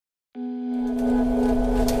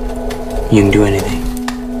You can do anything.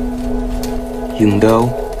 You can go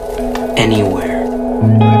anywhere.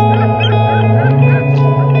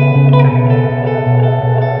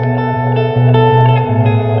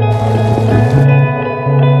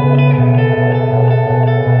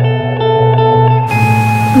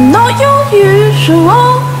 Not your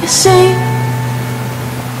usual, you see.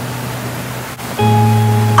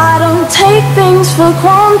 I don't take things for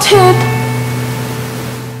granted.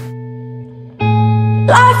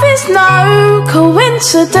 Life is no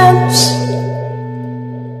coincidence.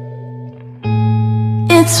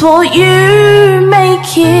 It's what you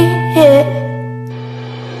make it.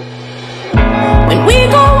 When we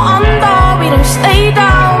go under, we don't stay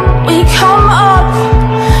down, we come up.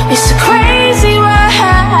 It's a crazy world.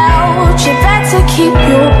 You better keep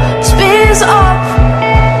your spears up.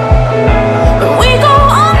 When we go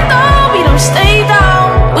under, we don't stay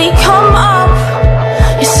down, we come up.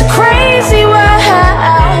 It's a crazy world.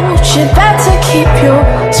 You better keep your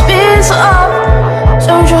spears up.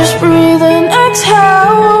 So just breathe and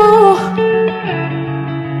exhale.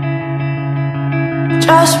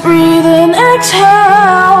 Just breathe and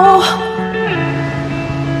exhale.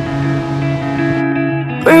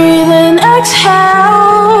 Breathe and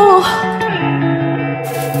exhale.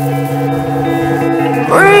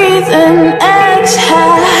 Breathe and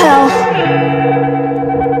exhale.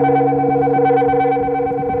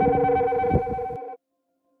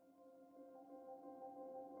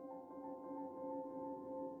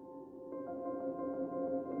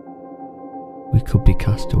 We could be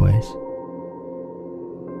castaways,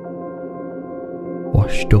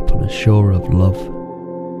 washed up on a shore of love,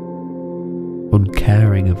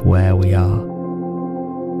 uncaring of where we are,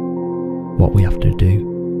 what we have to do.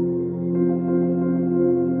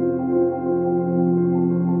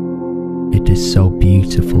 It is so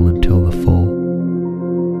beautiful until the fall.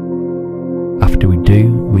 After we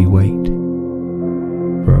do, we wait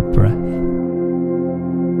for a breath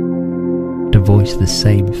to voice the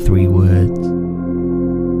same three words,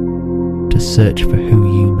 to search for who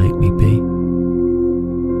you make me be.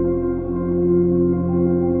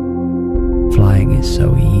 Flying is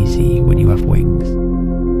so easy when you have wings,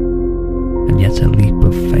 and yet a leap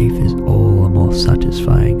of faith is all the more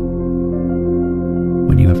satisfying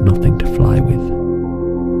when you have nothing to fly with.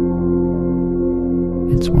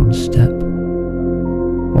 It's one step,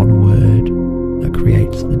 one word that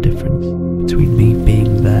creates the difference between me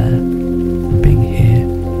being there and being here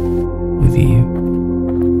with you.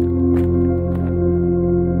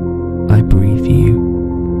 I breathe you,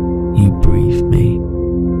 you breathe me.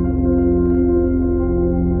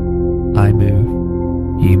 I move,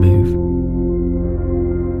 you move.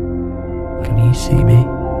 Can you see me?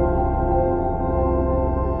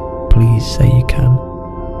 Please say you can.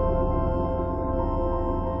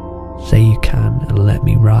 Say you can and let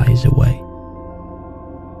me rise away.